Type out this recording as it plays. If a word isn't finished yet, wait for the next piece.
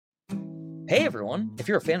Hey everyone, if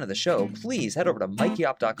you're a fan of the show, please head over to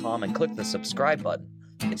mikeyop.com and click the subscribe button.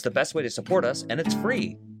 It's the best way to support us, and it's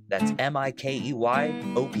free. That's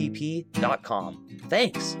MIKEYOPP.com.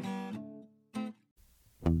 Thanks!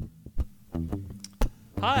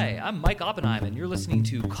 Hi, I'm Mike Oppenheim, and you're listening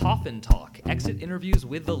to Coffin Talk, Exit Interviews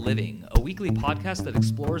with the Living, a weekly podcast that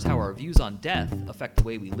explores how our views on death affect the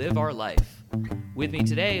way we live our life. With me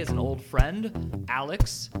today is an old friend,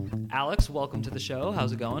 Alex. Alex, welcome to the show.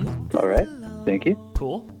 How's it going? All right. Thank you.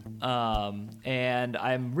 Cool. And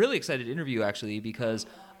I'm really excited to interview you, actually, because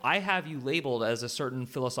I have you labeled as a certain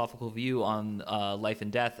philosophical view on life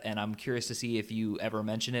and death, and I'm curious to see if you ever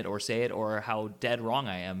mention it or say it or how dead wrong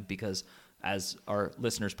I am, because as our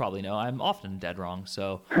listeners probably know, I'm often dead wrong.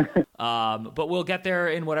 So, but we'll get there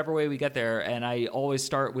in whatever way we get there. And I always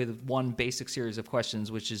start with one basic series of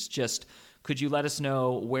questions, which is just, could you let us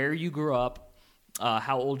know where you grew up,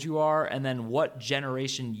 how old you are, and then what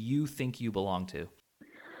generation you think you belong to?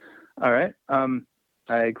 All right.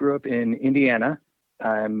 I grew up in Indiana.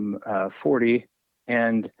 I'm 40,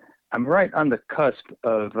 and I'm right on the cusp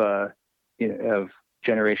of of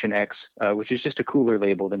Generation X, which is just a cooler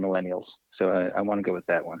label than millennials. So I want to go with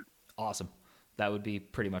that one. Awesome. That would be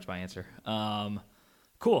pretty much my answer.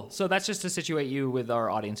 Cool. So that's just to situate you with our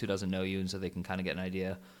audience who doesn't know you, and so they can kind of get an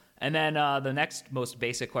idea. And then the next most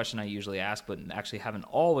basic question I usually ask, but actually haven't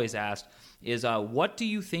always asked, is what do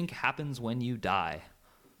you think happens when you die?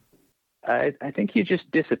 I think you just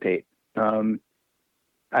dissipate. I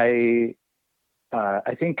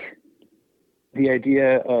think the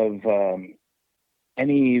idea of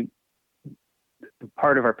any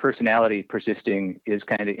part of our personality persisting is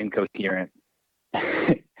kind of incoherent.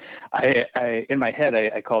 I in my head,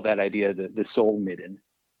 I call that idea the soul midden,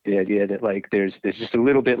 the idea that like there's just a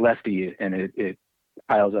little bit left of you and it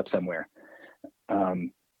piles up somewhere.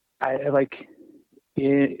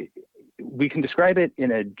 We can describe it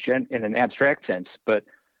in an abstract sense, but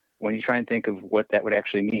when you try and think of what that would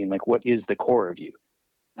actually mean, like what is the core of you?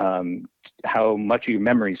 How much of your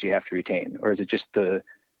memories do you have to retain, or is it just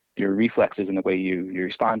your reflexes and the way you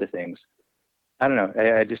respond to things? I don't know.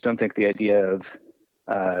 I just don't think the idea of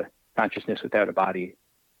consciousness without a body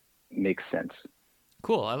makes sense.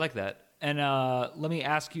 Cool. I like that. And let me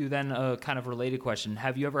ask you then a kind of related question.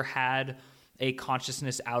 Have you ever had a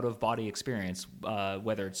consciousness out of body experience,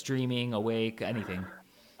 whether it's dreaming, awake, anything?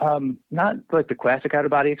 Not like the classic out of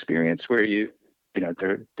body experience where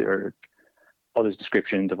there are all those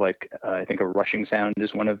descriptions of like, I think a rushing sound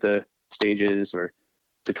is one of the stages, or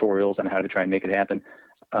tutorials on how to try and make it happen.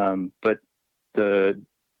 But it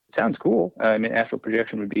sounds cool. I mean, astral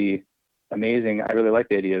projection would be amazing. I really like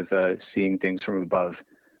the idea of seeing things from above,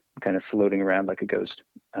 kind of floating around like a ghost.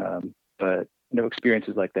 But no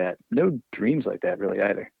experiences like that. No dreams like that really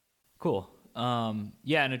either. Cool.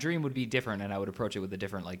 Yeah, and a dream would be different, and I would approach it with a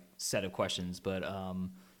different like set of questions. But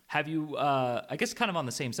have you, I guess kind of on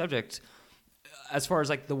the same subject, as far as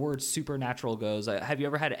like the word supernatural goes, have you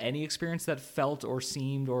ever had any experience that felt or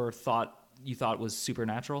seemed or you thought was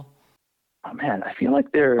supernatural? Oh man, I feel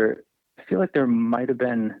like there might have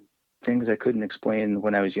been things I couldn't explain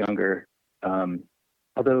when I was younger.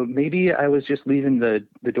 Although maybe I was just leaving the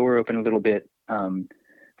door open a little bit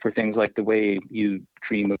for things like the way you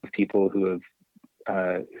dream of people who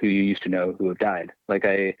you used to know who have died. Like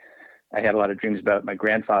I had a lot of dreams about my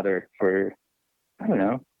grandfather for, I don't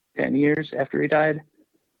know, 10 years after he died.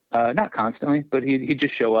 Not constantly, but he'd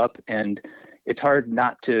just show up, and it's hard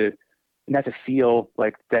not to feel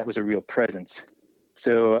like that was a real presence.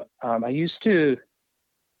 So I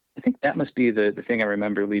think that must be the thing I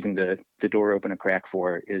remember leaving the door open a crack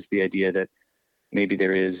for, is the idea that maybe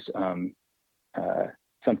there is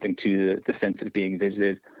something to the sense of being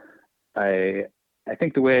visited. I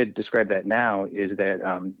think the way I describe that now is that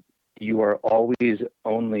you are always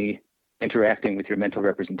only interacting with your mental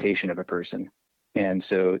representation of a person. And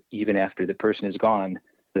so even after the person is gone,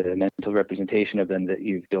 the mental representation of them that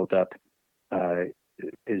you've built up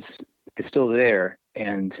is still there,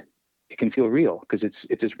 and it can feel real because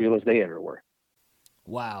it's as real as they ever were.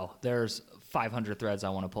 Wow. There's 500 threads I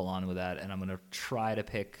want to pull on with that, and I'm going to try to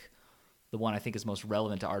pick the one I think is most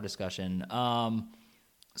relevant to our discussion.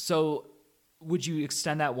 So would you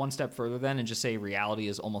extend that one step further then and just say reality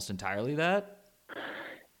is almost entirely that?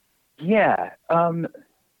 Yeah.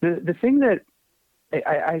 The thing that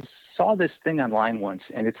I saw this thing online once,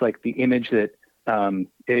 and it's like the image that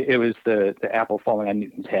it was the apple falling on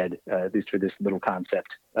Newton's head, at least for this little concept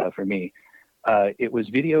for me. It was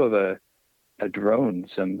video of a drone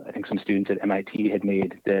I think some students at MIT had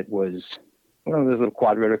made that was one of those little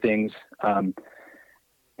quadrotor things.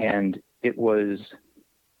 And it was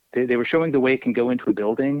they were showing the way it can go into a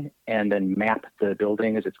building and then map the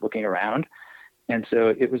building as it's looking around. And so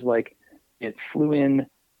it was like it flew in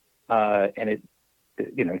and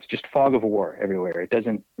it's just fog of war everywhere. It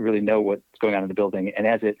doesn't really know what's going on in the building. And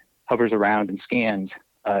as it hovers around and scans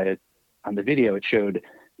on the video, it showed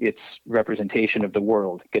its representation of the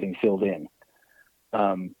world getting filled in.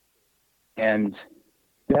 And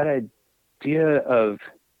that idea of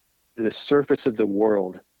the surface of the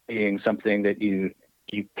world being something that you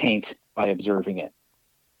paint by observing it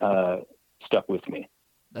stuck with me.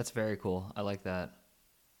 That's very cool. I like that.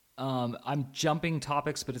 I'm jumping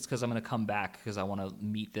topics, but it's because I'm going to come back because I want to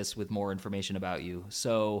meet this with more information about you.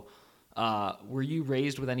 So were you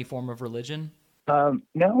raised with any form of religion?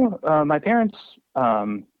 No, my parents are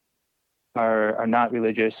not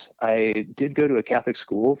religious. I did go to a Catholic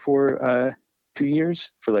school for 2 years,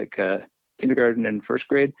 for like kindergarten and first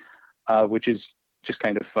grade, which is just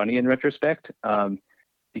kind of funny in retrospect,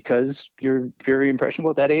 because you're very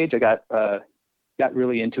impressionable at that age. I got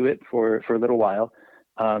really into it for a little while.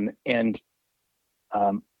 And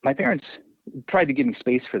my parents tried to give me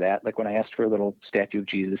space for that. Like when I asked for a little statue of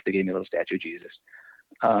Jesus, they gave me a little statue of Jesus.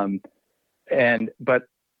 But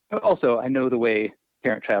also I know the way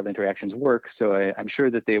parent-child interactions work. So I'm sure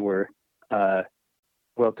that they were,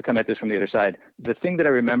 well, to come at this from the other side, the thing that I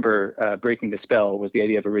remember breaking the spell was the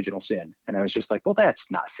idea of original sin. And I was just like, well, that's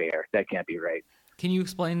not fair. That can't be right. Can you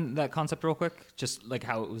explain that concept real quick? Just like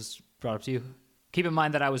how it was brought up to you? Keep in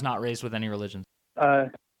mind that I was not raised with any religion.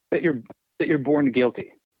 That you're born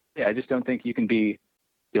guilty. Yeah, I just don't think you can be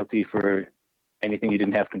guilty for anything you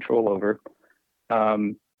didn't have control over.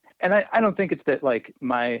 And I don't think it's that like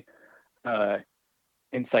my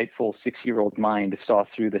insightful 6-year-old mind saw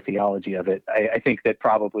through the theology of it. I think that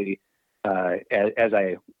probably as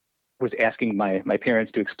I was asking my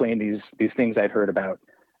parents to explain these things I'd heard about,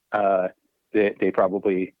 they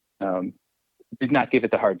probably did not give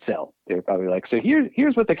it the hard sell. They were probably like, so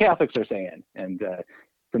here's what the Catholics are saying. And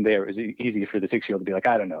from there, it was easy for the 6-year-old to be like,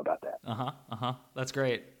 I don't know about that. That's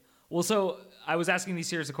great. Well, so I was asking these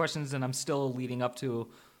series of questions, and I'm still leading up to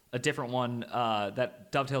a different one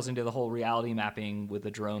that dovetails into the whole reality mapping with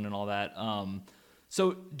the drone and all that.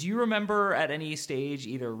 So do you remember at any stage,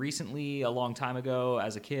 either recently, a long time ago,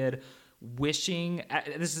 as a kid, wishing,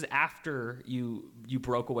 this is after you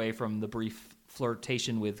broke away from the brief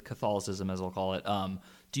flirtation with Catholicism, as I'll call it.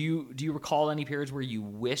 Do you recall any periods where you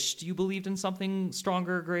wished you believed in something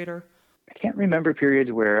stronger or greater? I can't remember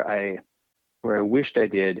periods where I wished I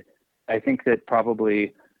did. I think that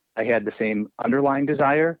probably I had the same underlying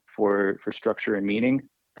desire for structure and meaning,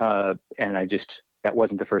 and that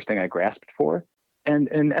wasn't the first thing I grasped for.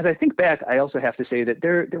 And as I think back, I also have to say that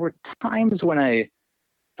there were times when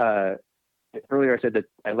earlier I said that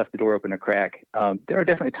I left the door open a crack. There are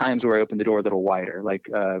definitely times where I opened the door a little wider. Like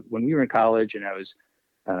when we were in college and I was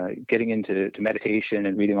getting into meditation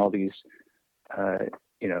and reading all these,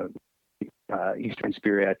 Eastern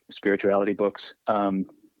spirituality books.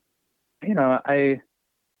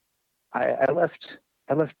 I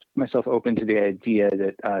left myself open to the idea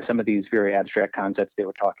that some of these very abstract concepts they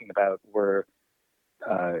were talking about were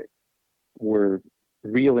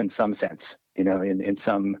real in some sense. In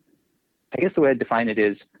some, I guess the way I'd define it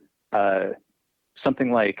is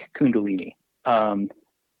something like Kundalini. Let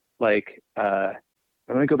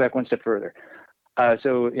me go back one step further.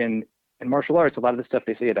 So in martial arts, a lot of the stuff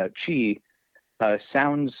they say about Qi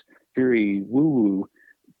sounds very woo-woo,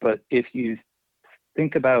 but if you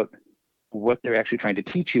think about what they're actually trying to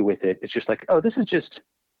teach you with it, it's just like, oh, this is just,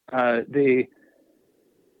 they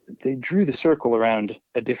drew the circle around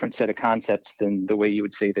a different set of concepts than the way you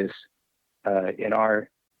would say this in our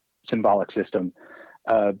symbolic system.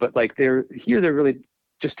 But like they're really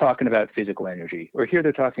just talking about physical energy, or here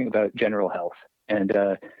they're talking about general health. And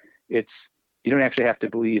you don't actually have to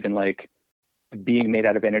believe in like being made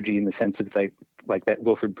out of energy in the sense of like that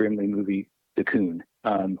Wilford Brimley movie, The Coon.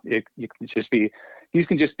 You can just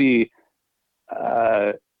be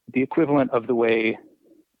the equivalent of the way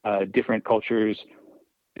different cultures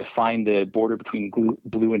define the border between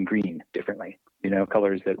blue and green differently,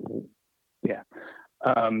 colors that, yeah.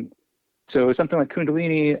 So something like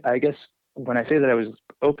Kundalini, I guess when I say that I was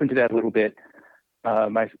open to that a little bit,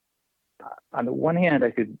 on the one hand,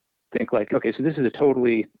 I could think like, okay, so this is a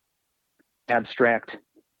totally abstract,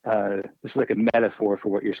 this is like a metaphor for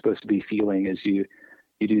what you're supposed to be feeling as you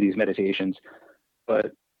do these meditations.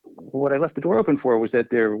 But what I left the door open for was that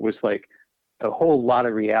there was like a whole lot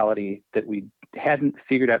of reality that we hadn't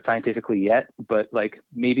figured out scientifically yet, but like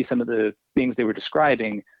maybe some of the things they were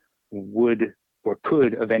describing would or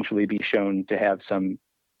could eventually be shown to have some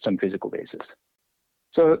physical basis.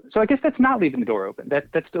 So I guess that's not leaving the door open.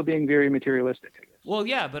 That's still being very materialistic, I guess. Well,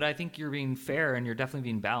 yeah, but I think you're being fair and you're definitely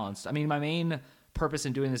being balanced. I mean, my main purpose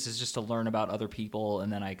in doing this is just to learn about other people,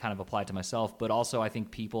 and then I kind of apply it to myself. But also, I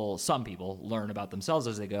think some people learn about themselves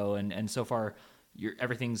as they go, and so far,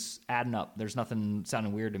 everything's adding up. There's nothing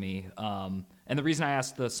sounding weird to me. And the reason I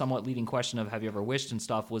asked the somewhat leading question of have you ever wished and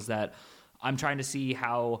stuff was that I'm trying to see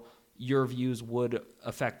how your views would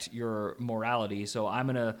affect your morality. So I'm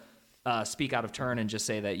going to speak out of turn and just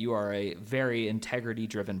say that you are a very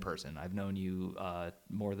integrity-driven person. I've known you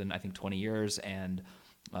more than, I think, 20 years, and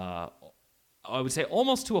I would say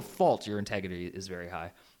almost to a fault your integrity is very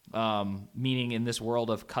high, meaning in this world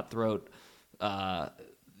of cutthroat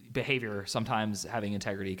behavior, sometimes having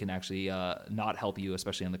integrity can actually not help you,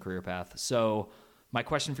 especially on the career path. So my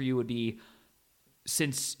question for you would be,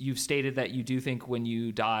 since you've stated that you do think when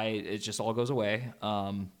you die, it just all goes away,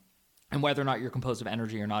 and whether or not you're composed of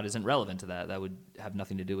energy or not isn't relevant to that. That would have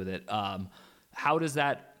nothing to do with it. How does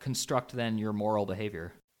that construct then your moral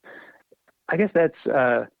behavior? I guess that's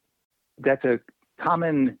a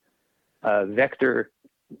common vector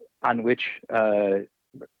on which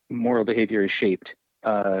moral behavior is shaped.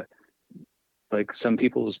 Like some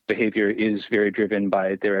people's behavior is very driven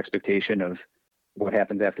by their expectation of what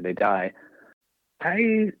happens after they die.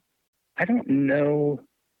 I don't know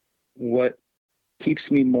what keeps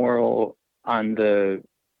me moral on the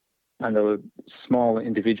small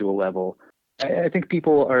individual level. I think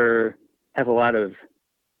people have a lot of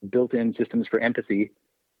built-in systems for empathy,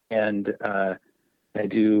 and I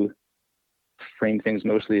do frame things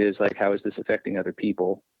mostly as like, how is this affecting other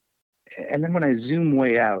people? And then when I zoom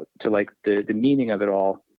way out to like the meaning of it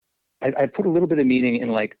all, I put a little bit of meaning in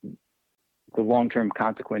like the long-term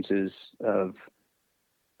consequences of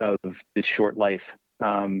this short life.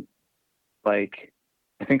 Like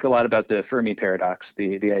I think a lot about the Fermi paradox,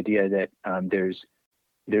 the idea that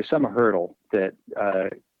there's some hurdle that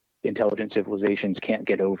intelligent civilizations can't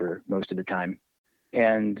get over most of the time,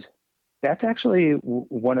 and that's actually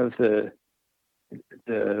one of the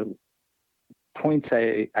points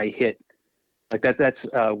I hit. Like that's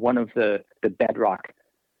one of the bedrock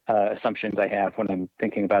assumptions I have when I'm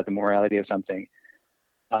thinking about the morality of something.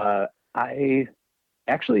 I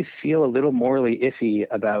actually feel a little morally iffy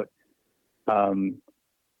about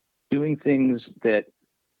doing things that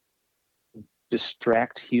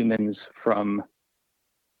distract humans from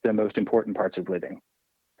the most important parts of living.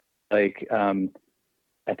 Like,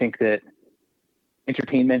 I think that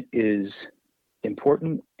entertainment is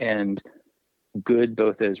important and good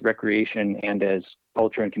both as recreation and as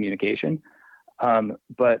culture and communication.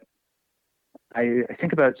 But I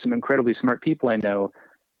think about some incredibly smart people I know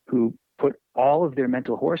who put all of their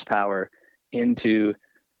mental horsepower into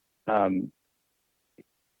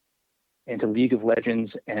League of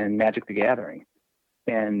Legends and Magic the Gathering.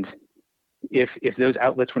 And if those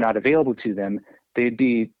outlets were not available to them, they'd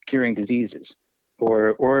be curing diseases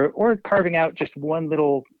or carving out just one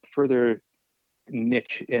little further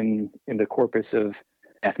niche in the corpus of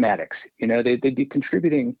mathematics. You know, they'd be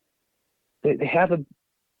contributing. They have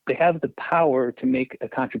the power to make a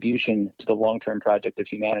contribution to the long-term project of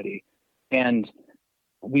humanity, and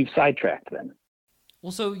we've sidetracked them.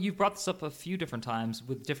 Well, so you've brought this up a few different times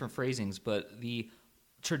with different phrasings, but the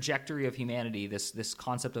trajectory of humanity, this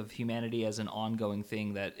concept of humanity as an ongoing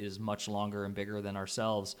thing that is much longer and bigger than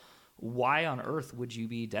ourselves, why on earth would you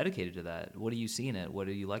be dedicated to that? What do you see in it? What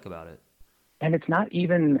do you like about it? And it's not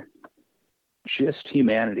even just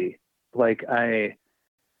humanity. Like I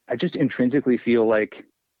just intrinsically feel like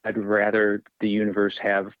I'd rather the universe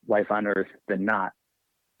have life on Earth than not.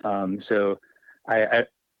 So I'd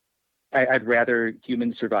rather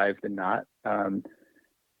humans survive than not.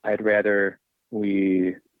 I'd rather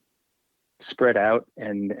we spread out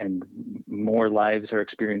and more lives are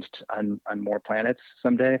experienced on more planets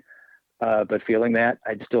someday. But feeling that,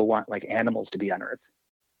 I'd still want like animals to be on Earth.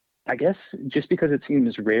 I guess just because it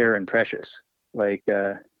seems rare and precious. Like,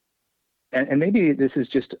 and maybe this is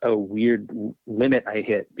just a weird limit I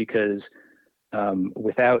hit because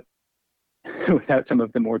without some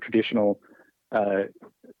of the more traditional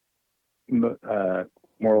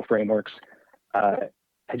moral frameworks, I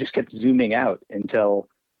just kept zooming out until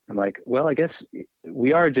I'm like, well, I guess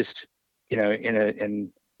we are just, you know,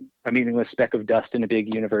 in a meaningless speck of dust in a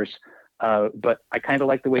big universe. But I kind of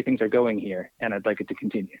like the way things are going here, and I'd like it to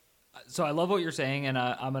continue. So I love what you're saying, and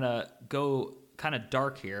I'm going to go kind of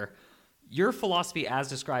dark here. Your philosophy as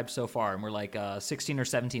described so far, and we're like 16 or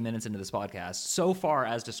 17 minutes into this podcast, so far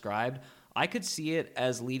as described, I could see it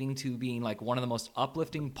as leading to being like one of the most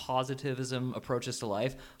uplifting positivism approaches to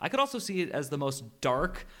life. I could also see it as the most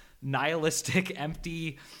dark, nihilistic,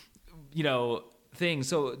 empty, you know, thing.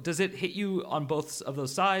 So does it hit you on both of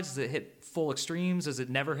those sides? Does it hit full extremes? Does it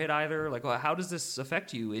never hit either? Like, how does this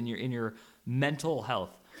affect you in your mental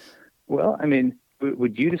health? Well, I mean,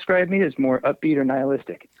 would you describe me as more upbeat or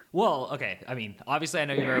nihilistic? Well, okay. I mean, obviously I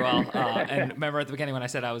know you very well. And remember at the beginning when I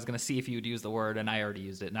said I was going to see if you would use the word, and I already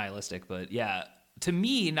used it, nihilistic. But yeah, to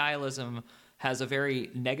me, nihilism has a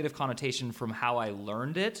very negative connotation from how I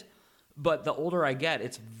learned it. But the older I get,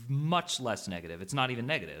 it's much less negative. It's not even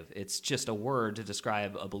negative. It's just a word to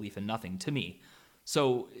describe a belief in nothing to me.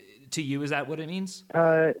 So to you, is that what it means?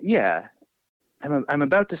 Yeah. I'm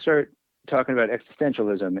about to start talking about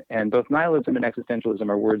existentialism, and both nihilism and existentialism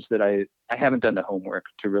are words that I haven't done the homework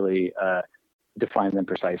to really define them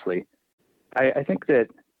precisely. I think that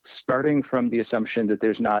starting from the assumption that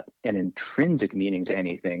there's not an intrinsic meaning to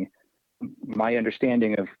anything, my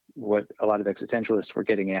understanding of what a lot of existentialists were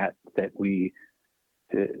getting at, that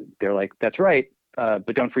they're like, that's right,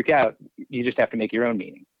 but don't freak out. You just have to make your own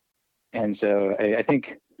meaning. And so I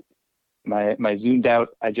think my zoomed out,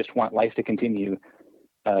 I just want life to continue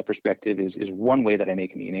perspective is one way that I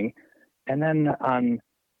make meaning. And then on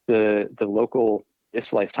the local, this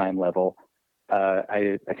lifetime level,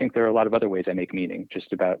 I think there are a lot of other ways I make meaning,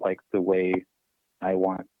 just about like the way I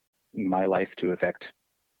want my life to affect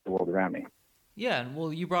the world around me. Yeah,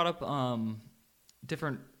 well, you brought up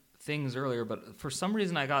different things earlier, but for some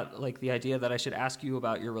reason I got like the idea that I should ask you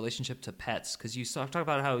about your relationship to pets, because you talked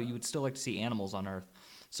about how you would still like to see animals on Earth.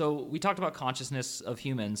 So we talked about consciousness of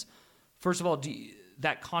humans. First of all,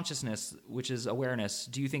 that consciousness, which is awareness,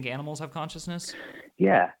 do you think animals have consciousness?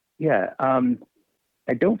 Yeah.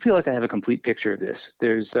 I don't feel like I have a complete picture of this.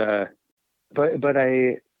 There's, but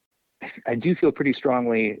I do feel pretty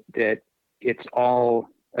strongly that it's all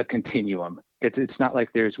a continuum. It's not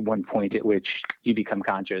like there's one point at which you become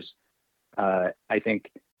conscious. I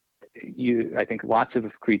think lots of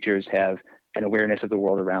creatures have an awareness of the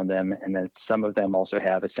world around them, and that some of them also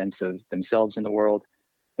have a sense of themselves in the world.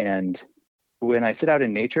 And when I sit out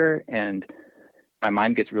in nature and my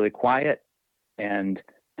mind gets really quiet and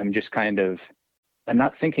I'm just I'm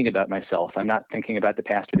not thinking about myself. I'm not thinking about the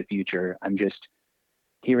past or the future. I'm just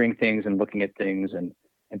hearing things and looking at things and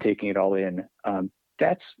taking it all in.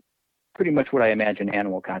 That's pretty much what I imagine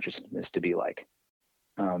animal consciousness to be like.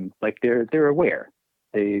 Like they're aware.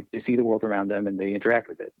 They see the world around them and they interact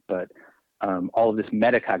with it. But all of this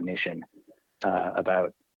metacognition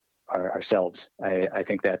about ourselves, I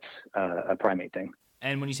think that's a primate thing.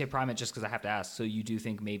 And when you say primate, just because I have to ask, so you do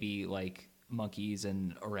think maybe like monkeys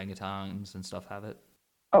and orangutans and stuff have it?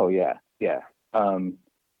 Oh yeah.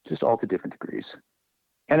 Just all to different degrees.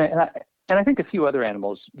 And I think a few other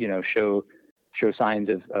animals, show signs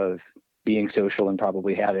of being social and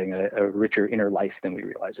probably having a richer inner life than we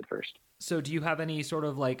realize at first. So do you have any sort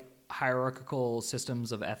of like hierarchical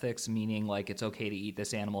systems of ethics, meaning like it's okay to eat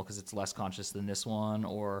this animal because it's less conscious than this one,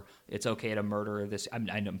 or it's okay to murder this? I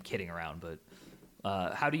know I'm kidding around, but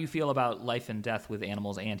how do you feel about life and death with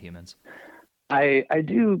animals and humans? I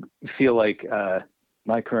do feel like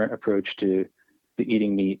my current approach to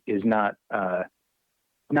eating meat is not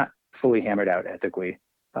fully hammered out ethically.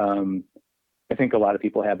 I think a lot of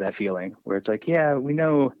people have that feeling where it's like, yeah, we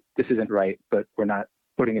know this isn't right, but we're not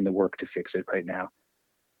putting in the work to fix it right now.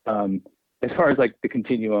 As far as like the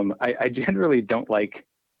continuum, I generally don't like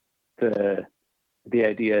the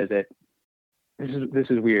idea that this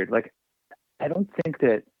is weird. Like, I don't think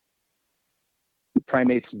that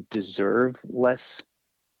primates deserve less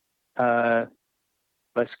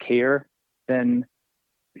care than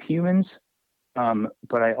humans,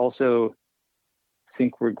 but I also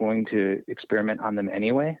think we're going to experiment on them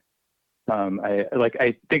anyway.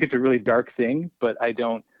 I think it's a really dark thing, but I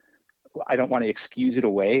don't want to excuse it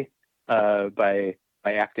away by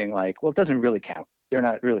acting like, well, it doesn't really count. They're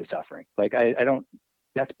not really suffering. Like I don't.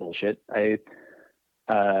 That's bullshit.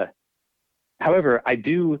 However, I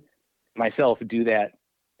do myself do that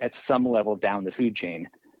at some level down the food chain.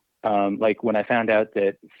 Like when I found out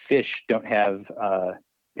that fish don't have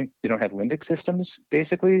limbic systems,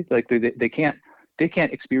 basically, like they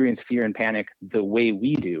can't experience fear and panic the way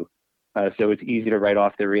we do. So it's easy to write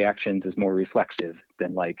off their reactions as more reflexive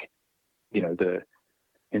than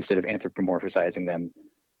instead of anthropomorphizing them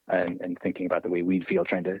and thinking about the way we'd feel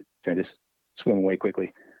trying to swim away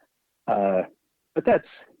quickly. But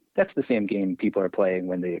that's the same game people are playing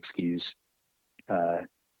when they excuse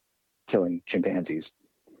killing chimpanzees.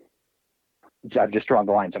 I've just drawn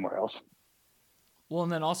the line somewhere else. Well,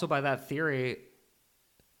 and then also by that theory,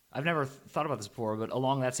 I've never thought about this before, but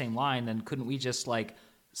along that same line, then couldn't we just like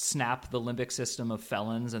snap the limbic system of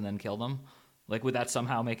felons and then kill them? Like, would that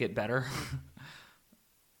somehow make it better?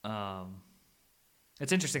 I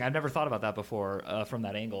It's interesting. I've never thought about that before from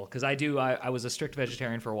that angle, because I was a strict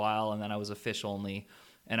vegetarian for a while, and then I was a fish only,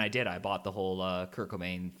 and I bought the whole Kurt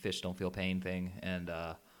Cobain fish don't feel pain thing, and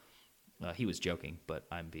he was joking, but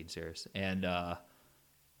I'm being serious. And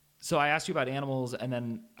so I asked you about animals, and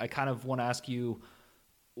then I kind of want to ask you,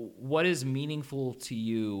 what is meaningful to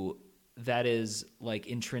you that is like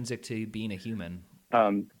intrinsic to being a human?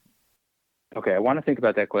 Okay, I want to think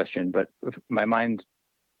about that question, but my mind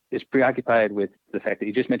is preoccupied with the fact that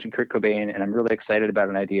you just mentioned Kurt Cobain, and I'm really excited about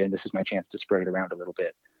an idea, and this is my chance to spread it around a little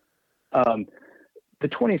bit. The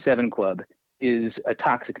 27 Club is a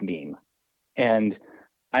toxic meme, and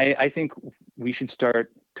I think we should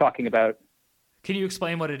start talking about. Can you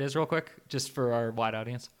explain what it is real quick, just for our wide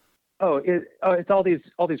audience? It's all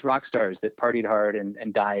these rock stars that partied hard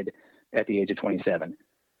and died at the age of 27,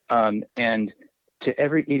 and to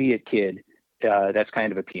every idiot kid, that's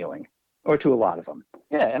kind of appealing. Or to a lot of them.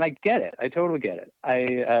 Yeah, and I get it. I totally get it.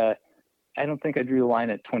 I don't think I drew the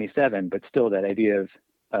line at 27, but still that idea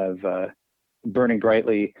of burning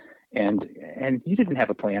brightly, and you didn't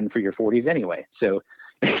have a plan for your 40s anyway, so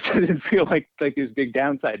it doesn't feel like there's big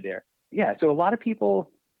downside there. Yeah, so a lot of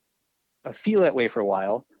people feel that way for a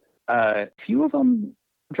while. Few of them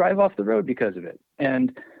drive off the road because of it,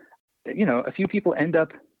 and a few people end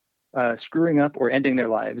up screwing up or ending their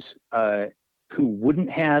lives who wouldn't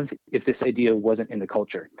have if this idea wasn't in the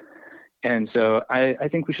culture. And so I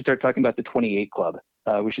think we should start talking about the 28 Club.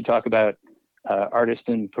 We should talk about artists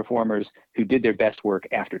and performers who did their best work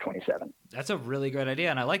after 27. That's a really great idea,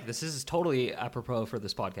 and I like this. This is totally apropos for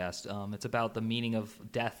this podcast. It's about the meaning of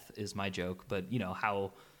death is my joke, but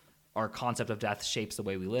how our concept of death shapes the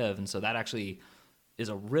way we live. And so that actually is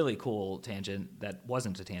a really cool tangent that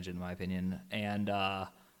wasn't a tangent in my opinion. And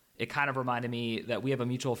it kind of reminded me that we have a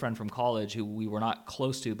mutual friend from college who we were not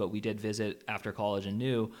close to, but we did visit after college and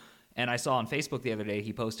knew. And I saw on Facebook the other day,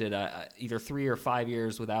 he posted either 3 or 5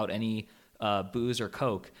 years without any booze or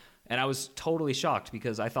Coke. And I was totally shocked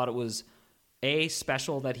because I thought it was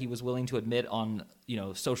special that he was willing to admit on,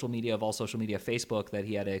 social media, of all social media, Facebook, that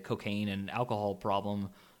he had a cocaine and alcohol problem.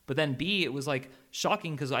 But then B, it was like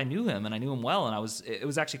shocking because I knew him and I knew him well. And it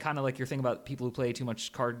was actually kind of like your thing about people who play too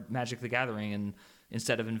much card Magic the Gathering and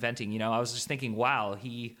instead of inventing, I was just thinking, wow,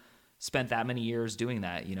 he spent that many years doing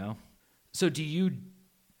that, So do you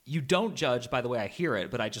don't judge, by the way, I hear it,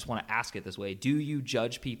 but I just want to ask it this way. Do you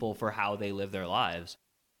judge people for how they live their lives?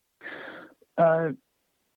 I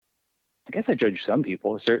guess I judge some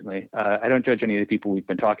people, certainly. I don't judge any of the people we've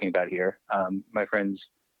been talking about here. My friends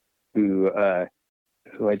who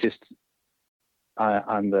I just,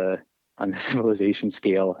 on the civilization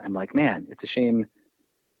scale, I'm like, man, it's a shame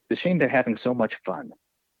they're having so much fun.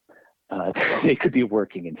 They could be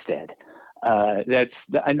working instead.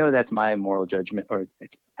 I know that's my moral judgment, or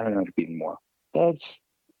I don't know if it's even moral.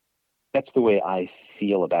 That's the way I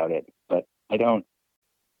feel about it, but I don't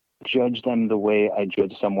judge them the way I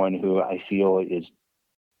judge someone who I feel is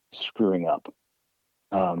screwing up.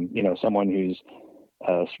 Someone who's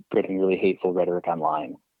spreading really hateful rhetoric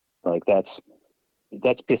online. Like that's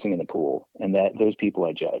pissing in the pool, and those people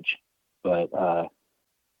I judge. But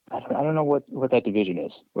I don't know what that division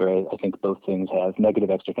is, where I think both things have negative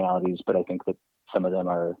externalities, but I think that some of them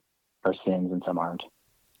are sins and some aren't.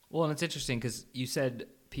 Well, and it's interesting because you said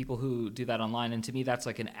people who do that online, and to me that's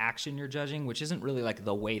like an action you're judging, which isn't really like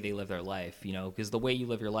the way they live their life, because the way you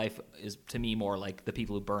live your life is to me more like the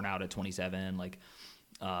people who burn out at 27, like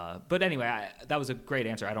but anyway, that was a great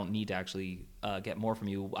answer. I don't need to actually get more from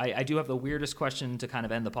you. I do have the weirdest question to kind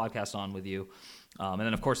of end the podcast on with you. And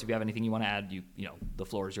then, of course, if you have anything you want to add, the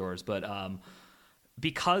floor is yours. But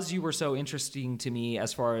because you were so interesting to me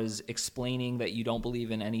as far as explaining that you don't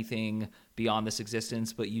believe in anything beyond this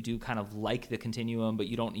existence, but you do kind of like the continuum, but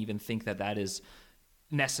you don't even think that is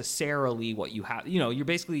necessarily what you have. You're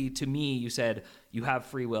basically, to me, you said you have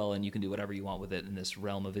free will and you can do whatever you want with it in this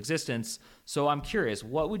realm of existence. So I'm curious,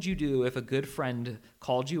 what would you do if a good friend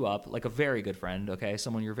called you up, like a very good friend, okay,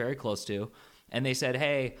 someone you're very close to, and they said,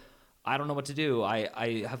 hey, I don't know what to do.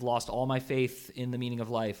 I have lost all my faith in the meaning of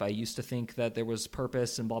life. I used to think that there was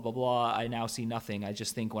purpose and blah, blah, blah. I now see nothing. I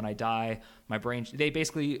just think when I die, my brain, they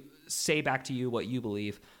basically say back to you what you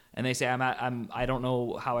believe. And they say, I don't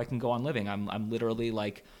know how I can go on living. I'm literally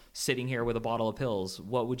like sitting here with a bottle of pills.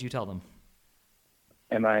 What would you tell them?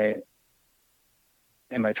 Am I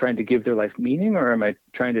trying to give their life meaning, or am I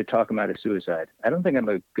trying to talk them out of suicide? I don't think I'm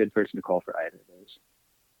a good person to call for either of those.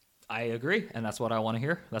 I agree, and that's what I want to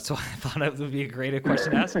hear. That's why I thought it would be a great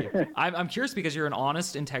question to ask you. I'm curious because you're an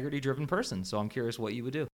honest, integrity-driven person, so I'm curious what you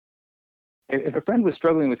would do. If a friend was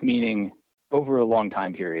struggling with meaning over a long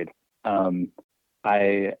time period,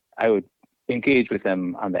 I would engage with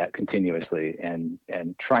them on that continuously and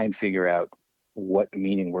try and figure out what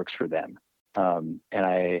meaning works for them.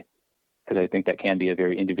 Because I think that can be a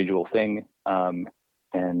very individual thing.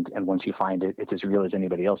 And once you find it, it's as real as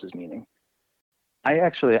anybody else's meaning.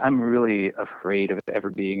 I'm really afraid of ever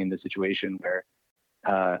being in the situation where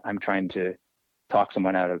I'm trying to talk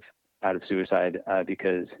someone out of suicide,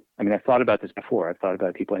 because I've thought about this before. I've thought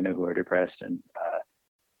about people I know who are depressed, and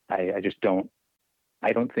I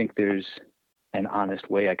don't think there's an honest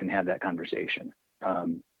way I can have that conversation.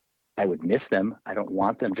 I would miss them. I don't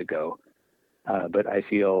want them to go, but I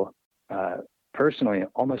feel personally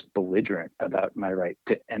almost belligerent about my right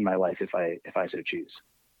to end my life if I so choose.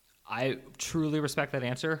 I truly respect that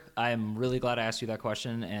answer. I'm really glad I asked you that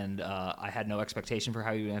question, and I had no expectation for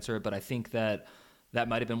how you would answer it, but I think that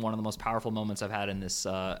might have been one of the most powerful moments I've had in this,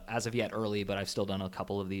 as of yet early, but I've still done a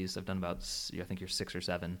couple of these. I've done about, I think you're 6 or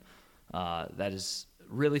 7. That is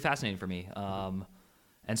really fascinating for me.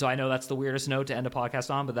 And so I know that's the weirdest note to end a podcast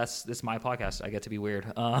on, but this is my podcast. I get to be weird.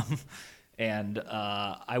 And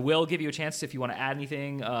I will give you a chance if you want to add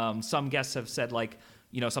anything. Some guests have said, like,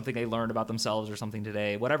 something they learned about themselves or something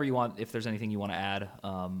today, whatever you want, if there's anything you want to add.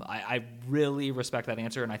 I really respect that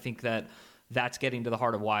answer, and I think that's getting to the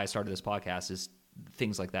heart of why I started this podcast, is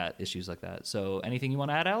things like that, issues like that. So anything you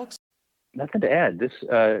want to add, Alex? Nothing to add.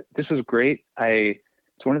 This was great.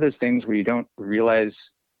 It's one of those things where you don't realize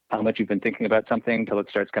how much you've been thinking about something till it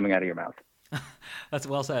starts coming out of your mouth. That's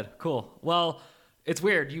well said. Cool. Well, it's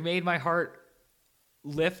weird. You made my heart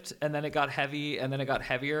lift, and then it got heavy, and then it got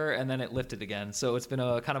heavier, and then it lifted again. So it's been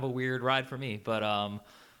a kind of a weird ride for me, but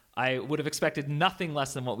I would have expected nothing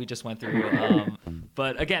less than what we just went through.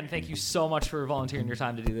 But again, thank you so much for volunteering your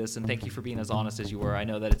time to do this, and thank you for being as honest as you were. I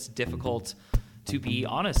know that it's difficult to be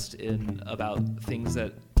honest about things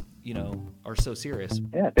that are so serious.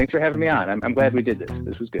 Yeah, thanks for having me on. I'm glad we did this.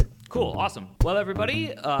 This was good. Cool, awesome. Well,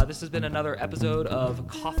 everybody, this has been another episode of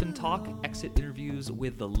Coffin Talk, Exit Interviews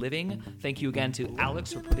with the Living. Thank you again to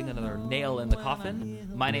Alex for putting another nail in the coffin.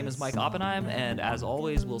 My name is Mike Oppenheim, and as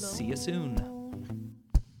always, we'll see you soon.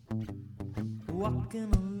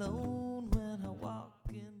 Walking alone.